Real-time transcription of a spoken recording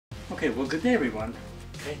Okay, well, good day, everyone.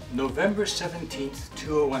 Okay, November 17th,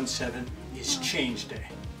 2017 is Change Day.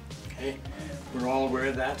 Okay, we're all aware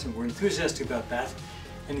of that and we're enthusiastic about that.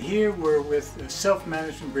 And here we're with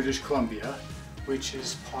Self-Management British Columbia, which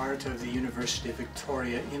is part of the University of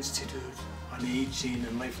Victoria Institute on Aging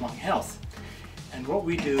and Lifelong Health. And what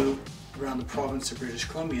we do around the province of British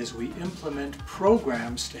Columbia is we implement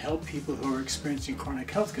programs to help people who are experiencing chronic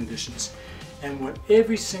health conditions. And what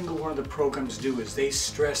every single one of the programs do is they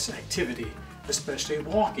stress activity, especially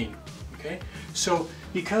walking. Okay, so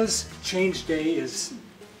because Change Day is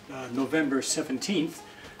November 17th,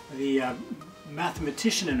 the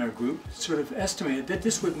mathematician in our group sort of estimated that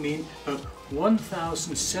this would mean about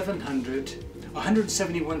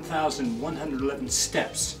 171,111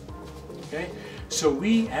 steps. Okay, so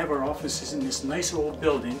we have our offices in this nice old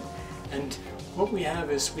building, and what we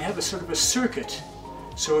have is we have a sort of a circuit.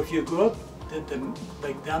 So if you go up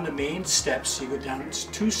like down the main steps, you go down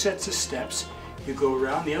two sets of steps, you go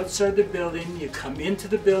around the outside of the building, you come into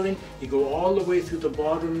the building, you go all the way through the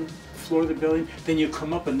bottom floor of the building, then you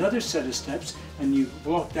come up another set of steps and you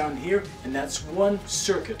walk down here, and that's one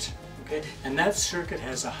circuit. Okay, and that circuit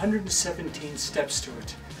has 117 steps to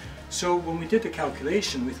it. So when we did the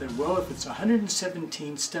calculation, we thought, well, if it's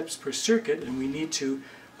 117 steps per circuit and we need to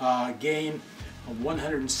gain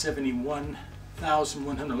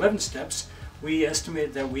 171,111 steps, we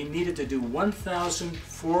estimated that we needed to do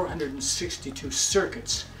 1,462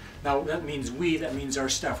 circuits. Now that means that means our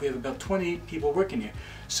staff. We have about 20 people working here.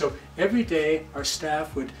 So every day our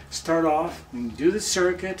staff would start off and do the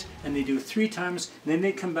circuit, and they do it 3 times, and then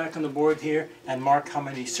they come back on the board here and mark how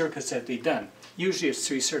many circuits that they've done. Usually it's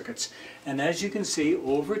 3 circuits. And as you can see,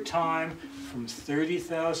 over time, from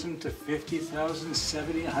 30,000 to 50,000,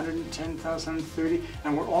 70, 110,000, 130,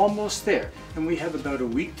 and we're almost there. And we have about a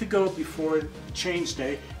week to go before Change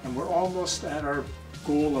Day, and we're almost at our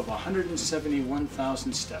goal of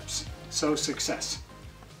 171,000 steps. So success.